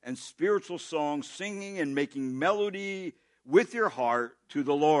hymns and spiritual songs, singing and making melody with your heart to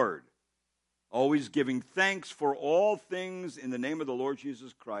the Lord, always giving thanks for all things in the name of the Lord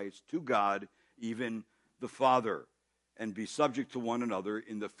Jesus Christ to God, even the Father, and be subject to one another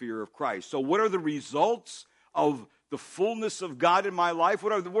in the fear of Christ." So what are the results of the fullness of God in my life?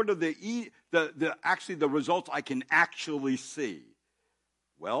 What are the results I can actually see?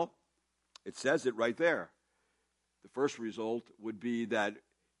 Well, it says it right there. The first result would be that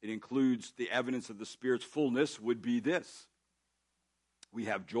it includes the evidence of the Spirit's fullness would be this: we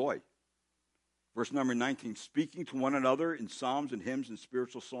have joy. Verse number 19, "Speaking to one another in psalms and hymns and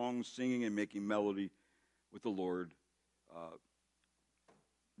spiritual songs, singing and making melody with the Lord,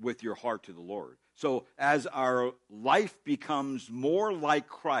 with your heart to the Lord." So as our life becomes more like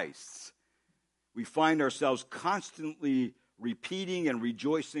Christ's, we find ourselves constantly repeating and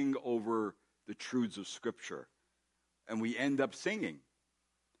rejoicing over the truths of Scripture. And we end up singing.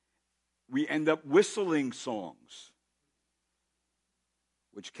 We end up whistling songs,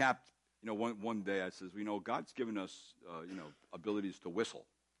 which one day I says, God's given us, abilities to whistle.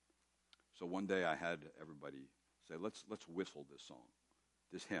 So one day I had everybody say, let's whistle this song,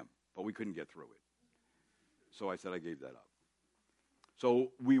 this hymn. But we couldn't get through it. So I said I gave that up.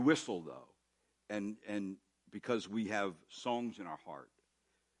 So we whistle, though, and because we have songs in our heart,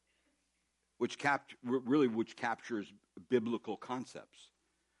 which captures biblical concepts.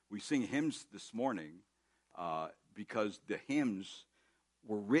 We sing hymns this morning because the hymns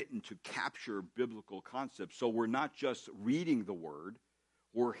were written to capture biblical concepts. So we're not just reading the word,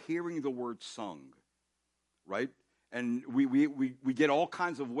 we're hearing the word sung, right? And we get all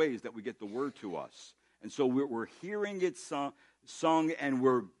kinds of ways that we get the word to us. And so we're hearing it sung, and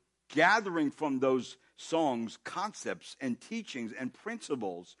we're gathering from those songs concepts and teachings and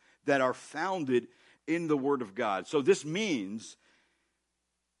principles that are founded in the Word of God. So this means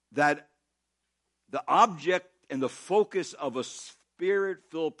that the object and the focus of a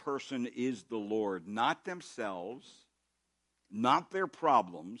Spirit-filled person is the Lord, not themselves, not their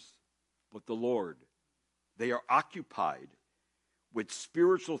problems, but the Lord. They are occupied with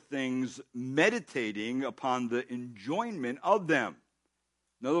spiritual things, meditating upon the enjoyment of them.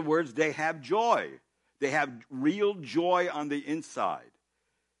 In other words, they have joy. They have real joy on the inside.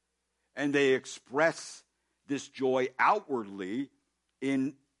 And they express this joy outwardly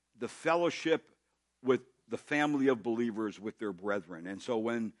in the fellowship with the family of believers, with their brethren. And so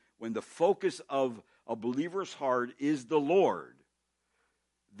when the focus of a believer's heart is the Lord,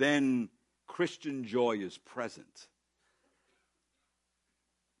 then Christian joy is present.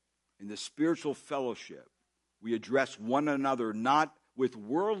 In the spiritual fellowship, we address one another not with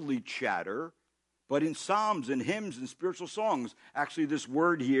worldly chatter, but in psalms and hymns and spiritual songs. Actually, this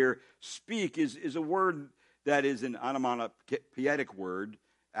word here, speak, is a word that is an onomatopoeic word.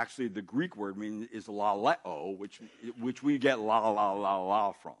 Actually, the Greek word is laleo, which we get la la la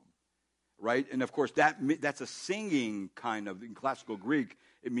la from, right? And of course, that's a singing kind of, in classical Greek,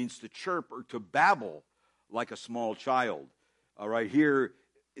 it means to chirp or to babble like a small child. All right, here,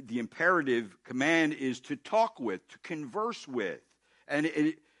 the imperative command is to talk with, to converse with. And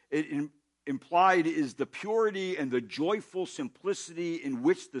it implied is the purity and the joyful simplicity in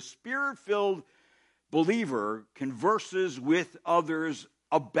which the Spirit-filled believer converses with others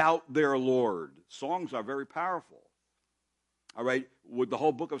about their Lord. Songs are very powerful. All right, the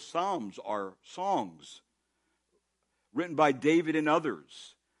whole book of Psalms are songs written by David and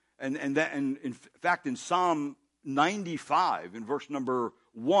others. And in fact, in Psalm 95, in verse number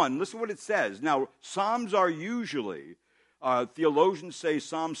 1, listen to what it says. Now, Psalms are usually, theologians say,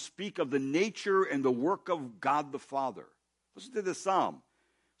 Psalms speak of the nature and the work of God the Father. Listen to this Psalm.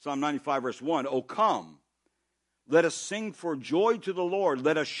 Psalm 95, verse 1. O come, let us sing for joy to the Lord.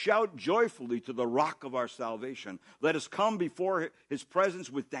 Let us shout joyfully to the rock of our salvation. Let us come before his presence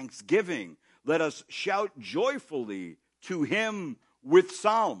with thanksgiving. Let us shout joyfully to him with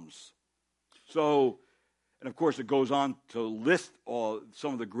psalms. So, and of course it goes on to list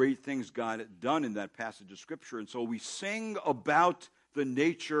some of the great things God had done in that passage of Scripture. And so we sing about the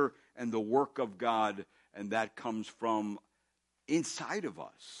nature and the work of God, and that comes from inside of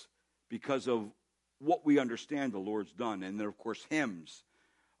us because of what we understand the Lord's done. And then, of course, hymns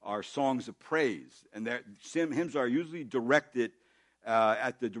are songs of praise. And hymns are usually directed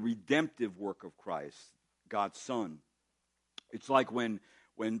at the redemptive work of Christ, God's Son. It's like when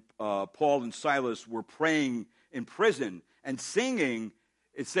Paul and Silas were praying in prison and singing,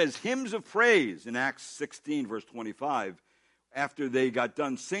 it says hymns of praise in Acts 16, verse 25. After they got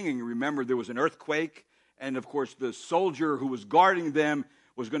done singing, remember there was an earthquake, and of course the soldier who was guarding them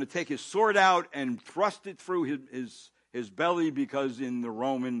was going to take his sword out and thrust it through his belly, because in the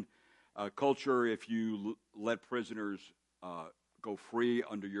Roman culture, if you let prisoners go free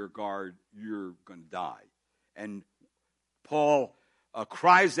under your guard, you're going to die. And Paul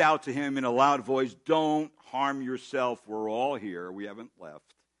cries out to him in a loud voice, "Don't harm yourself. We're all here. We haven't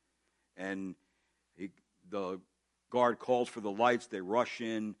left." And the guard calls for the lights. They rush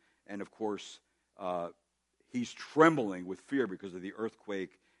in. And, of course, he's trembling with fear because of the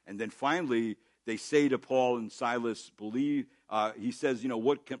earthquake. And then finally, they say to Paul and Silas, believe. He says,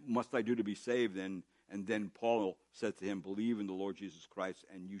 what must I do to be saved? And then Paul said to him, believe in the Lord Jesus Christ,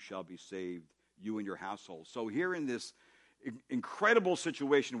 and you shall be saved, you and your household. So here in this incredible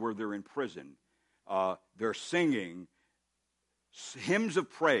situation where they're in prison, they're singing hymns of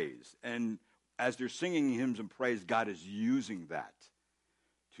praise. And as they're singing hymns of praise, God is using that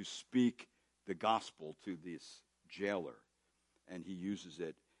to speak the gospel to this jailer. And he uses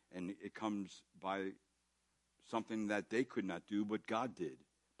it. And it comes by something that they could not do, but God did.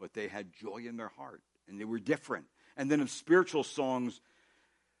 But they had joy in their heart. And they were different. And then in spiritual songs,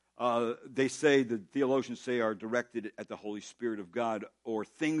 the theologians say, are directed at the Holy Spirit of God, or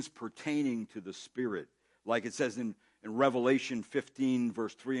things pertaining to the Spirit. Like it says in Revelation 15,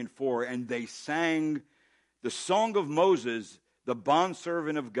 verse 3 and 4, and they sang the song of Moses, the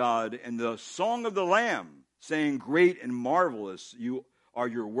bondservant of God, and the song of the Lamb, saying, great and marvelous are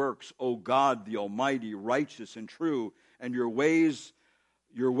your works, O God, the Almighty, righteous and true, and your ways,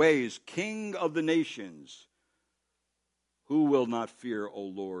 King of the nations. Who will not fear, O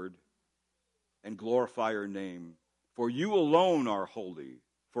Lord, and glorify your name? For you alone are holy.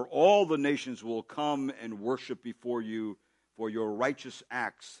 For all the nations will come and worship before you, for your righteous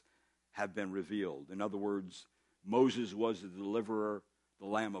acts have been revealed. In other words, Moses was the deliverer, the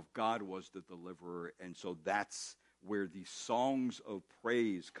Lamb of God was the deliverer, and so that's where the songs of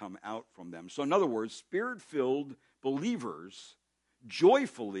praise come out from them. So in other words, Spirit-filled believers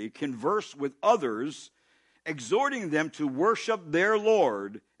joyfully converse with others, exhorting them to worship their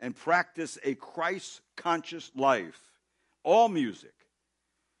Lord and practice a Christ-conscious life. All music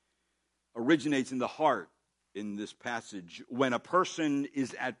originates in the heart in this passage. When a person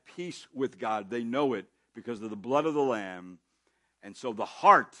is at peace with God, they know it because of the blood of the Lamb. And so the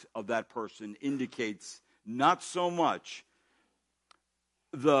heart of that person indicates not so much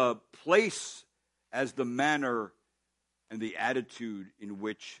the place as the manner and the attitude in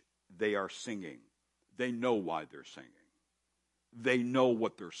which they are singing. They know why they're singing. They know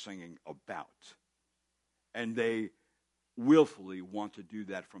what they're singing about. And they willfully want to do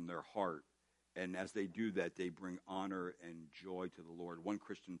that from their heart. And as they do that, they bring honor and joy to the Lord. One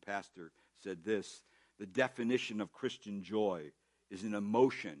Christian pastor said this: the definition of Christian joy is an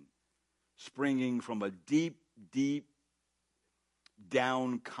emotion springing from a deep, deep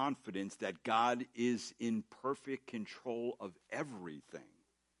down confidence that God is in perfect control of everything.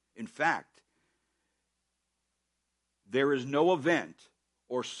 In fact, there is no event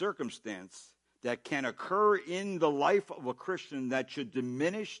or circumstance that can occur in the life of a Christian that should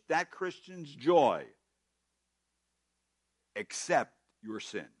diminish that Christian's joy except your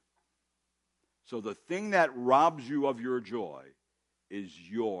sin. So the thing that robs you of your joy is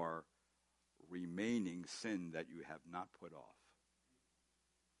your remaining sin that you have not put off.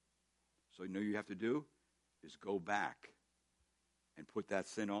 So you know what you have to do is go back and put that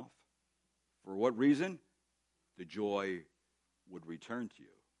sin off. For what reason? The joy would return to you.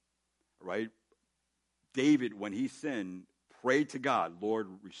 Right? David, when he sinned, prayed to God, Lord,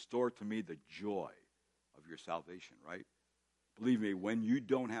 restore to me the joy of your salvation, right? Believe me, when you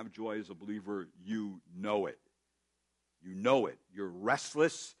don't have joy as a believer, you know it. You know it. You're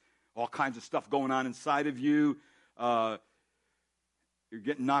restless, all kinds of stuff going on inside of you. You're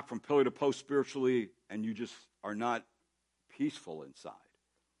getting knocked from pillar to post spiritually, and you just are not peaceful inside.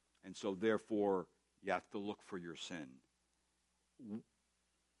 And so, therefore, you have to look for your sin.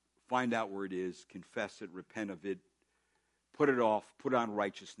 Find out where it is, confess it, repent of it, put it off, put on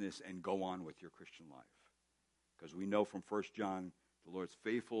righteousness, and go on with your Christian life. Because we know from 1 John, the Lord's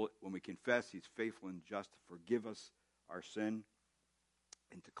faithful. When we confess, he's faithful and just to forgive us our sin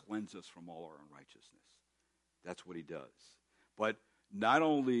and to cleanse us from all our unrighteousness. That's what he does. But not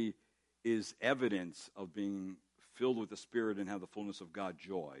only is evidence of being filled with the Spirit and have the fullness of God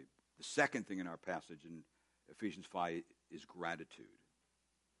joy, the second thing in our passage in Ephesians 5 is gratitude.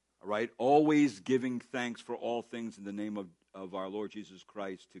 All right? Always giving thanks for all things in the name of our Lord Jesus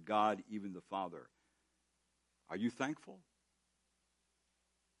Christ to God, even the Father. Are you thankful?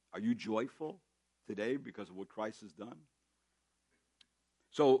 Are you joyful today because of what Christ has done?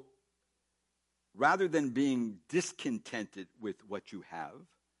 So, rather than being discontented with what you have,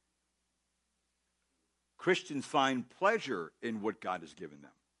 Christians find pleasure in what God has given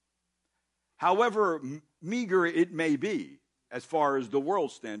them. However meager it may be, as far as the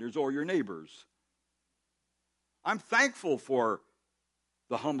world standards or your neighbors. I'm thankful for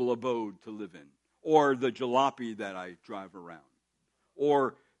the humble abode to live in, or the jalopy that I drive around,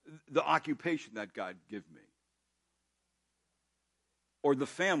 or the occupation that God give me, or the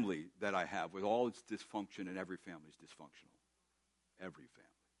family that I have with all its dysfunction, and every family is dysfunctional. Every family.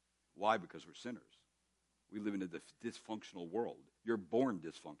 Why? Because we're sinners. We live in a dysfunctional world. You're born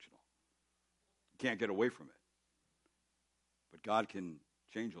dysfunctional. You can't get away from it. But God can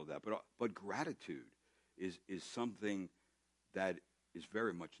change all that. But gratitude is something that is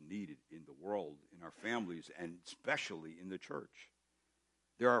very much needed in the world, in our families, and especially in the church.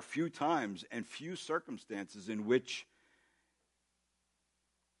 There are few times and few circumstances in which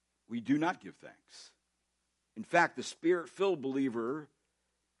we do not give thanks. In fact, the Spirit-filled believer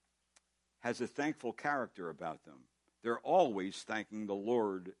has a thankful character about them. They're always thanking the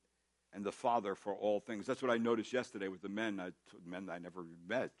Lord and the Father for all things. That's what I noticed yesterday with the men I never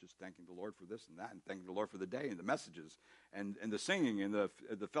met, just thanking the Lord for this and that, and thanking the Lord for the day and the messages and the singing and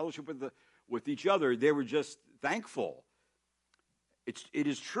the fellowship with each other. They were just thankful. It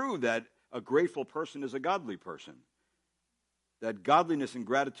is true that a grateful person is a godly person, that godliness and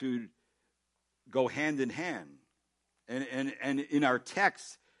gratitude go hand in hand. And in our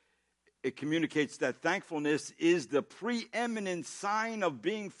text, it communicates that thankfulness is the preeminent sign of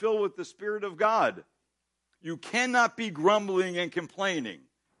being filled with the Spirit of God. You cannot be grumbling and complaining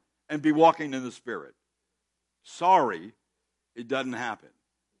and be walking in the Spirit. Sorry, it doesn't happen.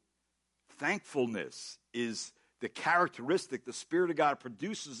 Thankfulness is the characteristic the Spirit of God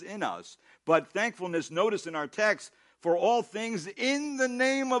produces in us. But thankfulness, notice in our text, for all things in the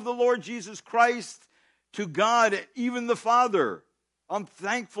name of the Lord Jesus Christ, to God, even the Father. I'm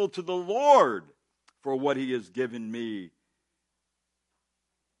thankful to the Lord for what he has given me.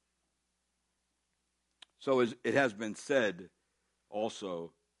 So as it has been said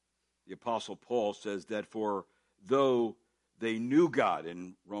also, the Apostle Paul says that for though they knew God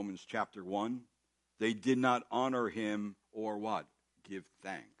in Romans chapter 1, they did not honor him or what? Give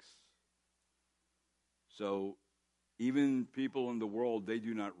thanks. So even people in the world, they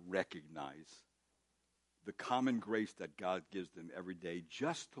do not recognize the common grace that God gives them every day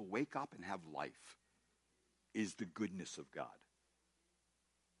just to wake up and have life is the goodness of God.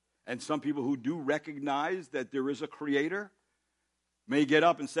 And some people who do recognize that there is a creator may get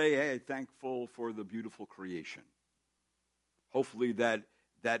up and say, hey, thankful for the beautiful creation. Hopefully that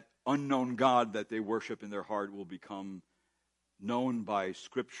unknown God that they worship in their heart will become known by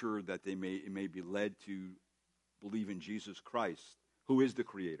Scripture, that it may be led to believe in Jesus Christ, who is the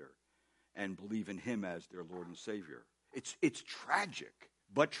creator, and believe in him as their Lord and Savior. It's tragic,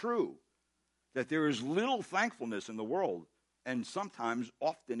 but true, that there is little thankfulness in the world, and sometimes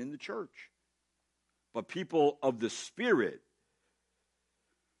often in the church. But people of the Spirit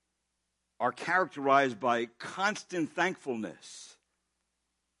are characterized by constant thankfulness.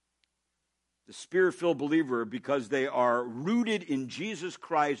 The Spirit-filled believer, because they are rooted in Jesus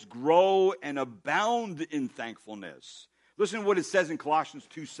Christ, grow and abound in thankfulness. Listen to what it says in Colossians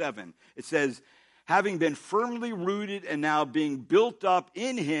 2:7. It says, having been firmly rooted and now being built up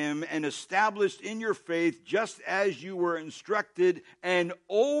in him and established in your faith, just as you were instructed, and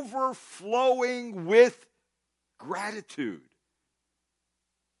overflowing with gratitude.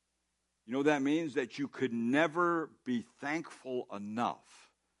 You know what that means? That you could never be thankful enough.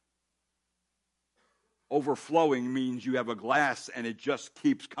 Overflowing means you have a glass and it just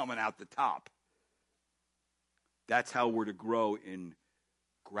keeps coming out the top. That's how we're to grow in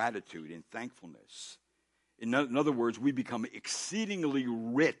gratitude, in thankfulness. In other words, we become exceedingly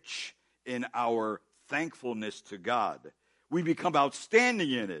rich in our thankfulness to God. We become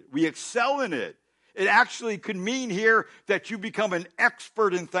outstanding in it. We excel in it. It actually could mean here that you become an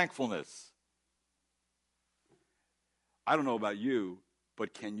expert in thankfulness. I don't know about you,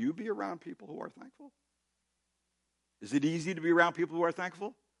 but can you be around people who are thankful? Is it easy to be around people who are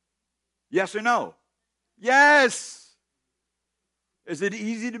thankful? Yes or no? Yes. Is it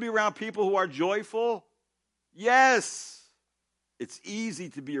easy to be around people who are joyful? Yes. It's easy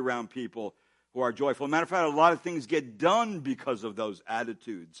to be around people who are joyful. Matter of fact, a lot of things get done because of those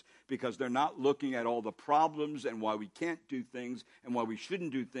attitudes, because they're not looking at all the problems and why we can't do things and why we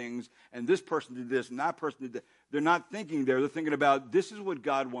shouldn't do things, and this person did this and that person did that. They're not thinking there. They're thinking about, this is what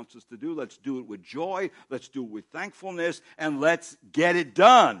God wants us to do. Let's do it with joy. Let's do it with thankfulness, and let's get it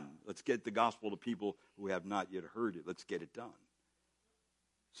done. Let's get the gospel to people who have not yet heard it. Let's get it done.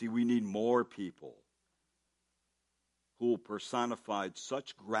 See, we need more people who will personify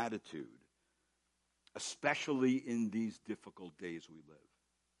such gratitude, especially in these difficult days we live.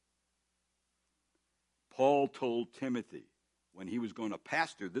 Paul told Timothy when he was going to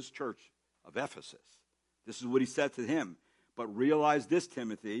pastor this church of Ephesus, this is what he said to him. But realize this,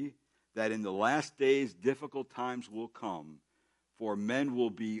 Timothy, that in the last days difficult times will come, for men will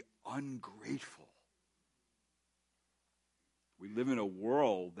be ungrateful. We live in a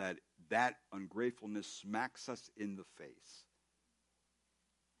world that ungratefulness smacks us in the face.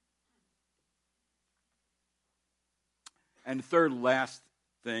 And the third last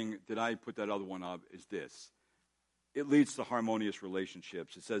thing that I put that other one up is this. It leads to harmonious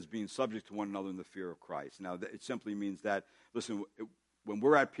relationships. It says being subject to one another in the fear of Christ. Now, it simply means that, listen, when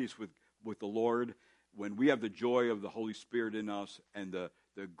we're at peace with the Lord, when we have the joy of the Holy Spirit in us and the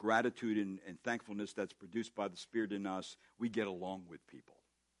gratitude and thankfulness that's produced by the Spirit in us, we get along with people.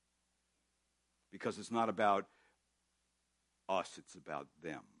 Because it's not about us, it's about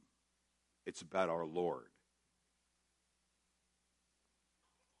them. It's about our Lord.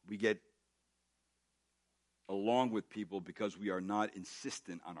 We get along with people because we are not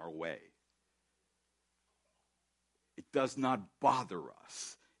insistent on our way. It does not bother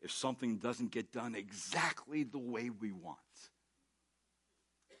us if something doesn't get done exactly the way we want.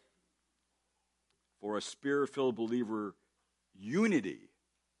 For a Spirit-filled believer, unity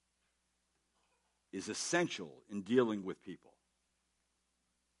is essential in dealing with people.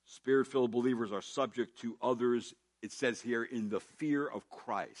 Spirit-filled believers are subject to others, it says here, in the fear of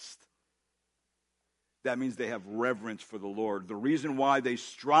Christ. that means they have reverence for the Lord. The reason why they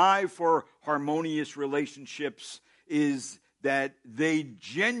strive for harmonious relationships is that they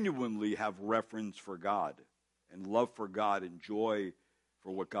genuinely have reverence for God and love for God and joy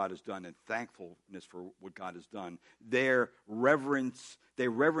for what God has done and thankfulness for what God has done. They reverence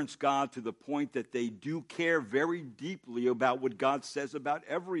God to the point that they do care very deeply about what God says about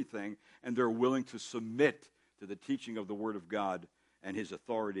everything, and they're willing to submit to the teaching of the Word of God and His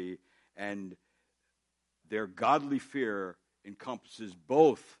authority. And their godly fear encompasses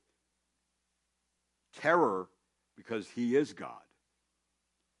both terror, because He is God,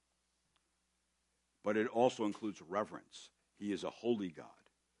 but it also includes reverence. He is a holy God.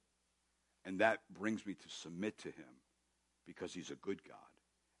 And that brings me to submit to Him because He's a good God,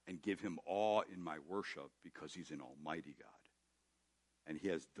 and give Him awe in my worship because He's an almighty God. And He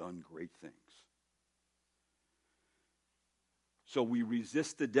has done great things. So we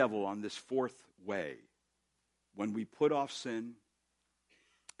resist the devil on this fourth way when we put off sin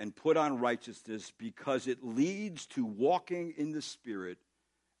and put on righteousness, because it leads to walking in the Spirit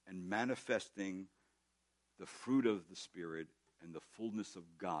and manifesting the fruit of the Spirit and the fullness of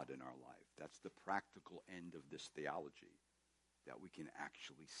God in our life. That's the practical end of this theology, that we can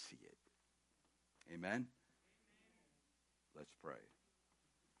actually see it. Amen? Let's pray.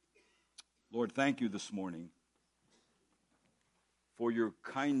 Lord, thank you this morning for your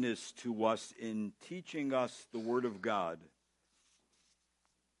kindness to us in teaching us the Word of God.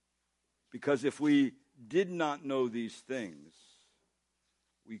 Because if we did not know these things,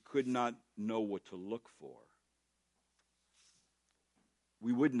 we could not know what to look for.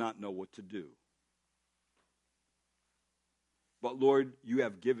 We would not know what to do. But Lord, you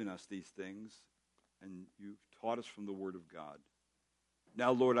have given us these things, and you've taught us from the Word of God.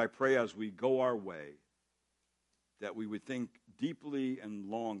 Now, Lord, I pray as we go our way that we would think deeply and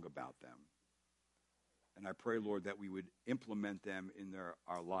long about them. And I pray, Lord, that we would implement them in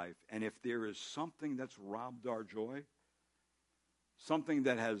our life. And if there is something that's robbed our joy, something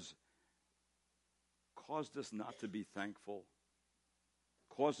that has caused us not to be thankful,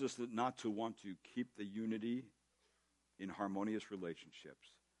 caused us not to want to keep the unity in harmonious relationships,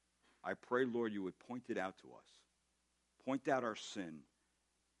 I pray, Lord, you would point it out to us. Point out our sin.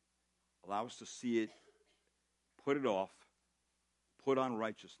 Allow us to see it, put it off, put on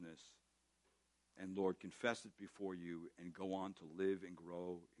righteousness, and, Lord, confess it before you and go on to live and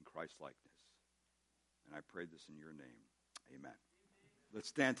grow in Christ-likeness. And I pray this in your name. Amen. Let's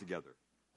stand together.